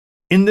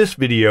In this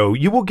video,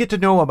 you will get to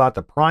know about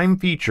the prime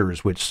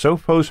features which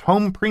Sophos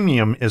Home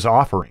Premium is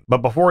offering.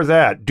 But before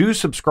that, do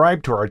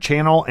subscribe to our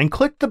channel and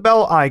click the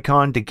bell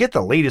icon to get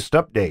the latest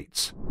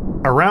updates.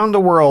 Around the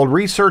world,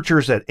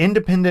 researchers at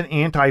independent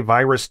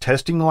antivirus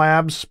testing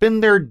labs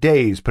spend their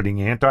days putting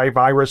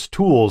antivirus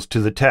tools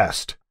to the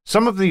test.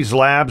 Some of these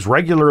labs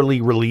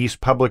regularly release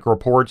public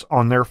reports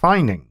on their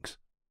findings.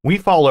 We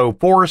follow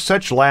 4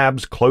 such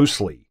labs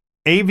closely: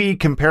 AV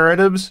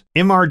Comparatives,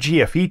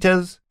 MRG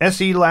Afitas,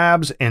 SE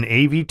Labs, and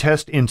AV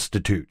Test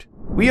Institute.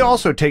 We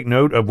also take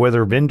note of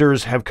whether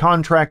vendors have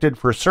contracted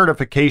for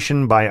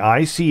certification by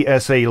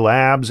ICSA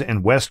Labs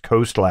and West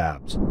Coast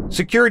Labs.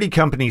 Security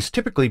companies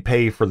typically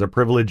pay for the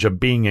privilege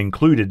of being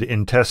included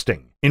in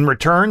testing. In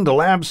return, the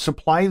labs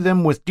supply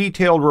them with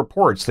detailed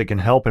reports that can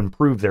help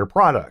improve their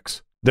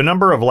products. The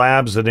number of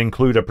labs that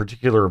include a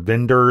particular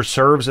vendor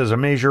serves as a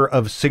measure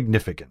of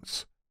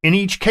significance. In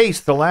each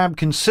case, the lab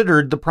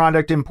considered the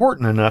product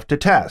important enough to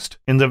test,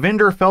 and the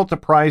vendor felt the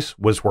price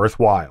was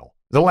worthwhile.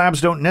 The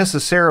labs don't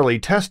necessarily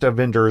test a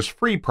vendor's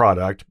free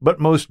product, but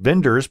most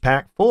vendors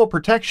pack full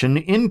protection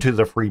into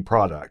the free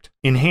product,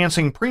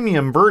 enhancing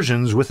premium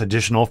versions with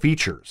additional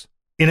features.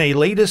 In a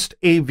latest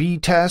AV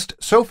test,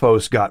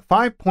 Sophos got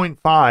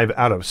 5.5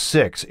 out of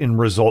 6 in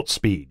result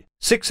speed.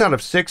 6 out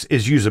of 6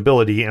 is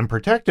usability, and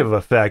protective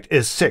effect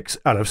is 6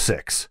 out of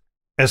 6.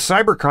 As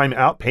cybercrime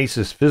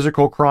outpaces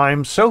physical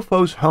crime,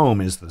 Sophos Home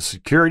is the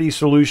security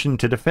solution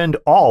to defend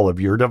all of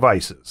your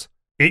devices.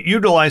 It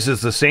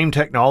utilizes the same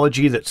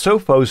technology that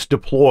Sophos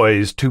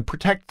deploys to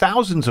protect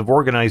thousands of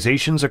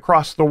organizations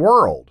across the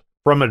world,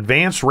 from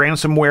advanced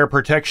ransomware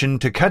protection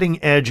to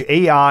cutting-edge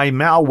AI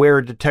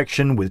malware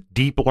detection with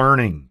deep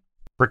learning.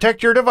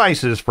 Protect your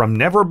devices from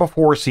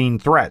never-before-seen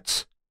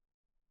threats.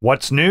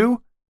 What's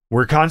new?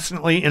 We're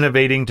constantly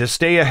innovating to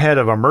stay ahead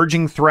of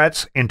emerging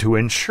threats and to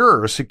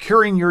ensure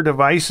securing your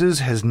devices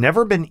has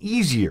never been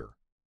easier.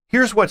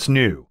 Here's what's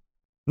new.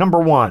 Number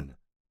 1.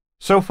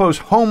 Sophos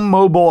Home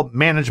Mobile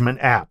Management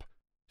App.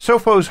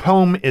 Sophos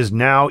Home is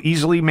now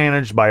easily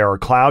managed by our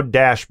cloud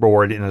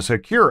dashboard in a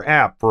secure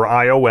app for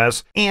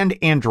iOS and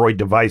Android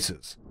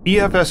devices.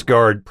 EFS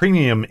Guard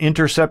Premium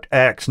Intercept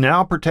X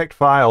now protect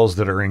files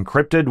that are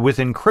encrypted with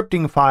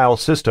Encrypting File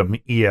System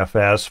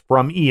 (EFS)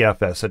 from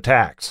EFS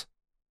attacks.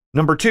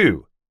 Number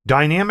 2.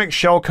 Dynamic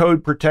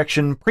Shellcode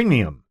Protection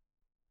Premium.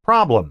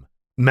 Problem: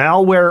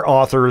 malware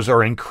authors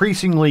are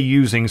increasingly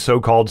using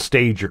so-called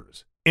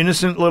stagers,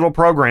 innocent little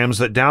programs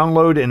that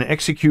download and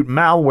execute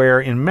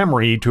malware in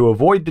memory to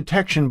avoid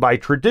detection by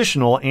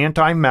traditional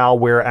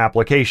anti-malware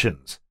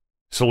applications.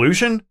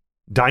 Solution: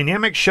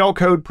 Dynamic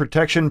Shellcode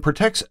Protection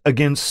protects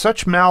against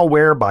such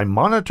malware by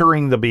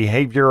monitoring the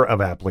behavior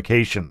of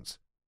applications.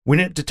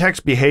 When it detects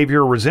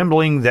behavior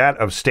resembling that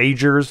of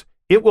stagers,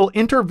 it will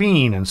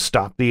intervene and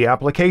stop the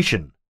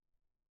application.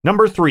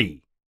 Number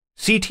 3.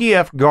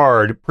 CTF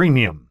Guard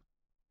Premium.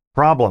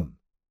 Problem: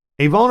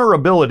 a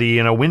vulnerability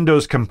in a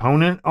Windows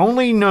component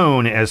only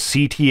known as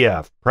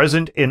CTF,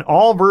 present in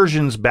all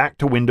versions back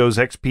to Windows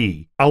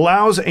XP,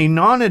 allows a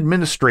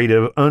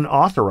non-administrative,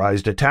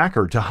 unauthorized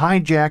attacker to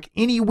hijack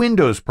any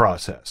Windows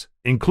process,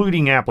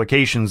 including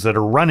applications that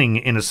are running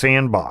in a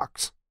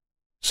sandbox.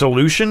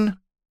 Solution: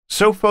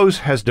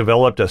 Sophos has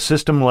developed a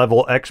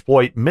system-level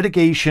exploit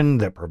mitigation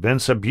that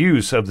prevents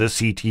abuse of the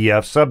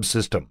CTF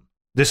subsystem.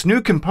 This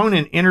new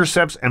component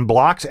intercepts and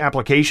blocks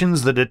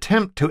applications that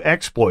attempt to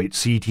exploit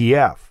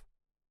CTF.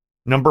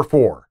 Number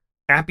 4.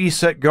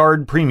 AppySet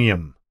Guard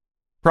Premium.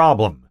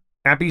 Problem: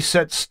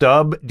 AppySet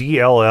Stub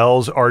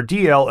DLLs are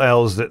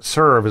DLLs that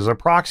serve as a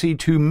proxy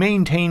to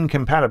maintain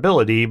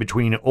compatibility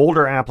between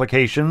older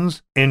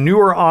applications and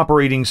newer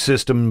operating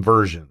system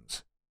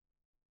versions.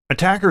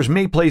 Attackers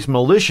may place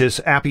malicious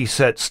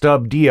AppySet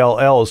Stub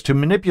DLLs to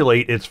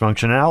manipulate its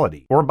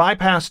functionality, or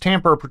bypass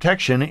tamper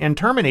protection and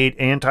terminate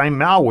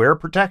anti-malware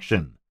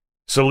protection.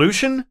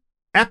 Solution: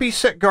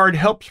 AppySet Guard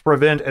helps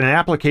prevent an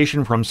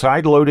application from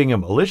sideloading a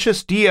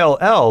malicious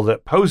DLL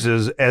that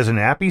poses as an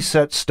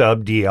AppySet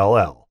Stub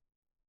DLL.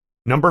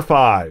 Number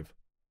 5.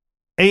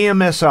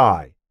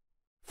 AMSI.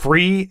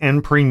 Free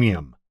and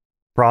Premium.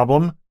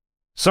 Problem: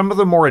 some of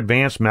the more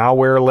advanced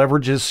malware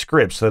leverages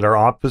scripts that are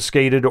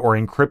obfuscated or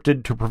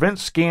encrypted to prevent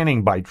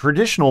scanning by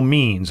traditional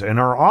means and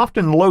are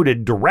often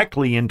loaded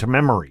directly into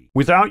memory,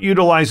 without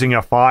utilizing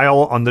a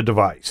file on the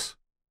device.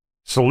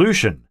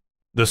 Solution: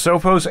 the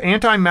Sophos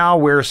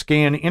Anti-Malware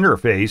Scan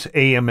Interface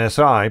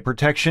 (AMSI)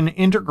 protection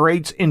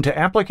integrates into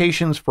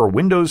applications for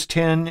Windows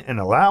 10 and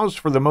allows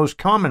for the most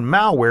common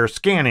malware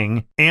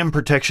scanning and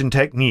protection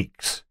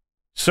techniques.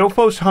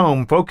 Sophos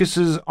Home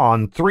focuses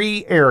on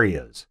 3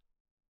 areas: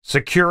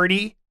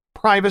 security,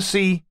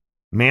 privacy,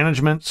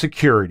 management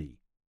security.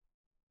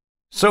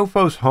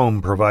 Sophos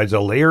Home provides a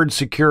layered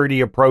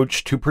security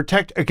approach to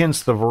protect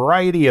against the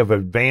variety of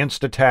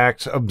advanced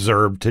attacks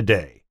observed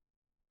today.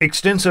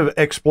 Extensive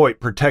exploit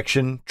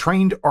protection,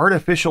 trained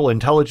artificial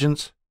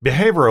intelligence,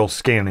 behavioral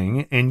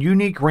scanning, and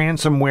unique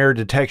ransomware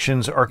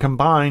detections are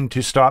combined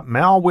to stop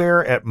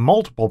malware at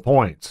multiple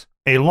points,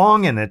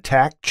 along an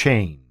attack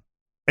chain.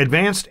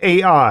 Advanced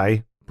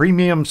AI,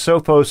 Premium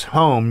Sophos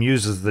Home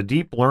uses the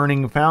deep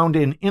learning found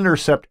in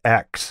Intercept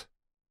X.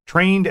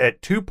 Trained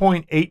at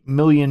 2.8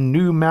 million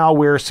new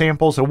malware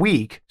samples a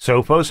week,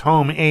 Sophos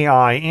Home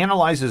AI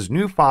analyzes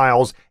new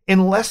files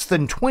in less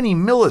than 20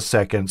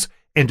 milliseconds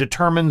and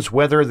determines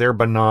whether they're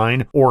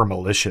benign or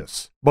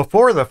malicious,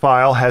 before the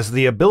file has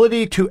the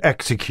ability to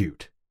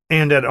execute.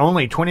 And at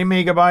only 20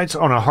 megabytes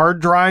on a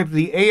hard drive,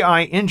 the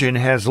AI engine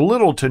has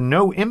little to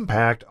no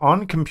impact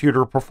on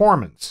computer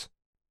performance.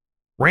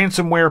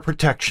 Ransomware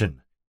protection.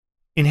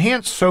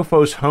 Enhanced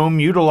Sophos Home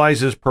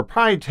utilizes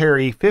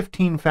proprietary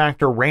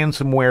 15-factor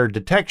ransomware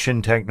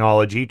detection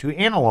technology to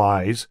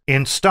analyze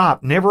and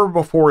stop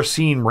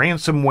never-before-seen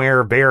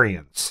ransomware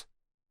variants.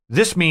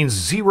 This means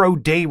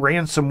zero-day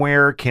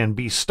ransomware can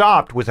be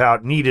stopped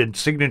without needed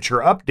signature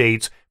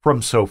updates from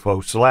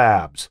Sophos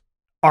Labs.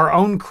 Our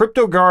own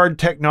CryptoGuard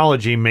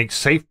technology makes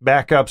safe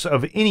backups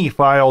of any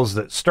files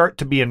that start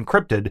to be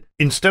encrypted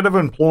instead of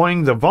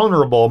employing the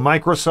vulnerable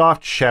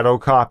Microsoft shadow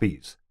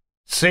copies.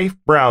 Safe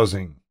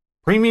browsing.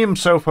 Premium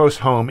Sophos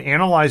Home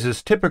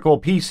analyzes typical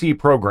PC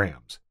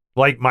programs,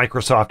 like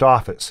Microsoft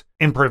Office,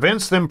 and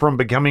prevents them from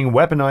becoming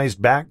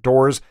weaponized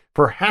backdoors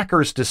for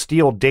hackers to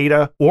steal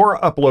data or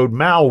upload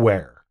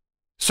malware.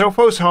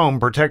 Sophos Home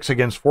protects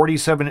against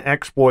 47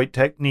 exploit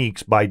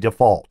techniques by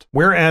default,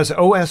 whereas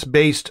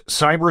OS-based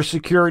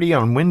cybersecurity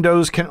on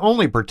Windows can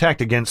only protect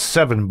against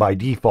 7 by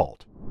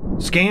default.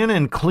 Scan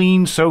and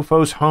Clean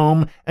Sophos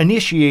Home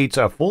initiates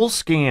a full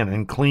scan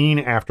and clean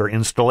after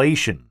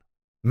installation.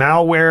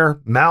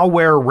 Malware,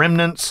 malware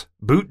remnants,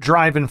 boot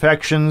drive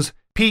infections,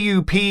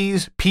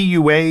 PUPs,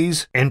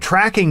 PUAs, and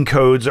tracking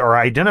codes are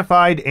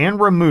identified and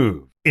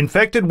removed.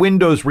 Infected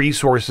Windows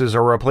resources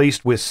are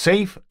replaced with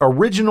safe,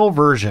 original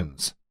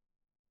versions.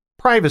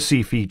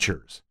 Privacy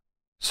features.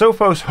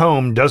 Sophos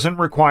Home doesn't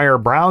require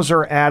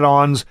browser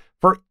add-ons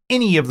for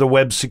any of the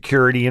web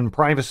security and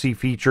privacy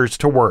features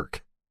to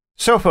work.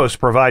 Sophos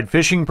provide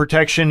phishing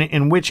protection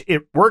in which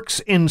it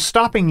works in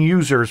stopping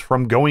users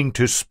from going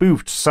to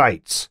spoofed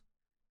sites.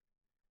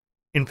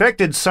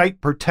 Infected Site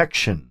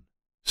Protection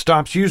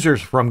stops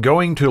users from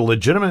going to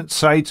legitimate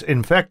sites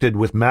infected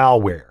with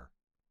malware.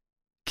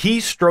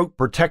 Keystroke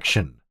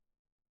Protection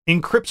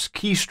encrypts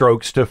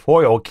keystrokes to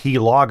foil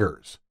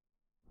keyloggers.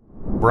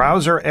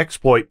 Browser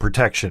Exploit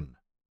Protection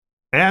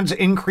adds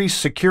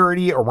increased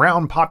security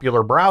around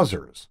popular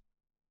browsers.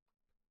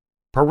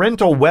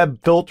 Parental Web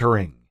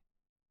Filtering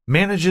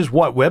manages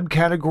what web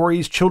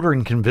categories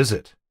children can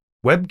visit.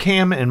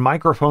 Webcam and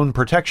Microphone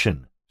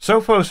Protection.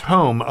 Sophos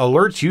Home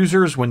alerts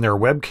users when their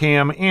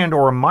webcam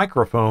and/or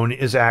microphone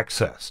is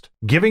accessed,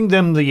 giving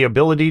them the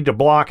ability to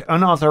block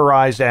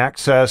unauthorized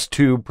access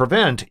to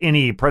prevent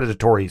any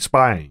predatory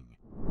spying.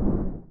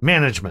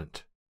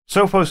 Management.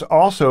 Sophos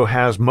also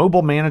has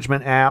mobile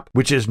management app,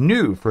 which is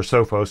new for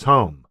Sophos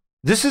Home.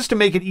 This is to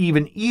make it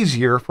even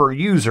easier for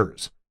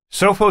users.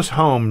 Sophos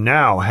Home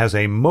now has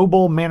a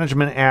mobile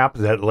management app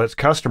that lets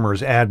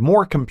customers add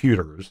more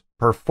computers,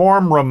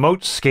 perform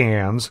remote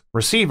scans,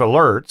 receive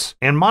alerts,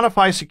 and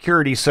modify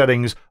security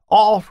settings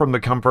all from the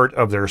comfort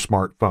of their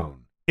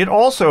smartphone. It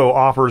also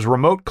offers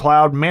remote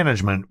cloud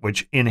management,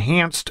 which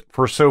enhanced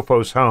for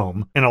Sophos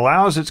Home and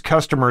allows its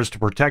customers to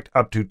protect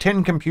up to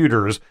 10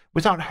 computers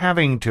without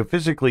having to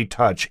physically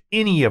touch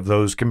any of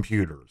those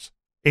computers.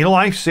 A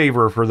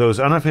lifesaver for those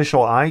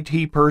unofficial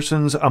IT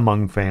persons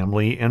among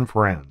family and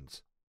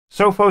friends.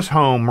 Sophos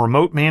Home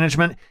remote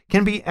management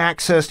can be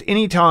accessed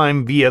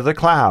anytime via the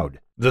cloud.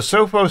 The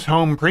Sophos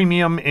Home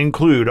Premium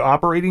include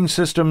operating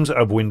systems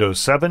of Windows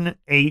 7,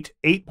 8,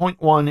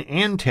 8.1,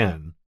 and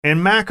 10,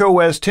 and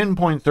macOS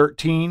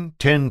 10.13,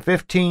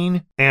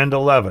 10.15, and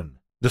 11.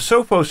 The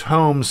Sophos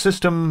Home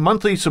system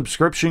monthly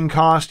subscription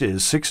cost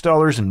is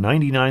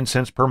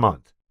 $6.99 per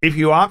month. If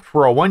you opt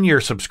for a 1-year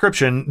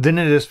subscription, then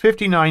it is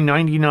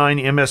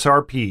 $59.99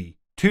 MSRP.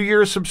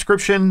 2-year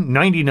subscription,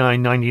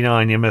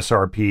 $99.99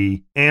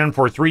 MSRP, and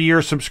for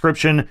 3-year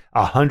subscription,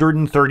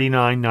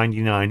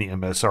 $139.99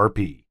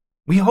 MSRP.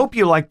 We hope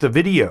you liked the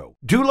video.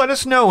 Do let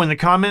us know in the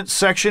comments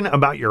section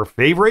about your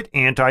favorite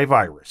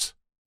antivirus.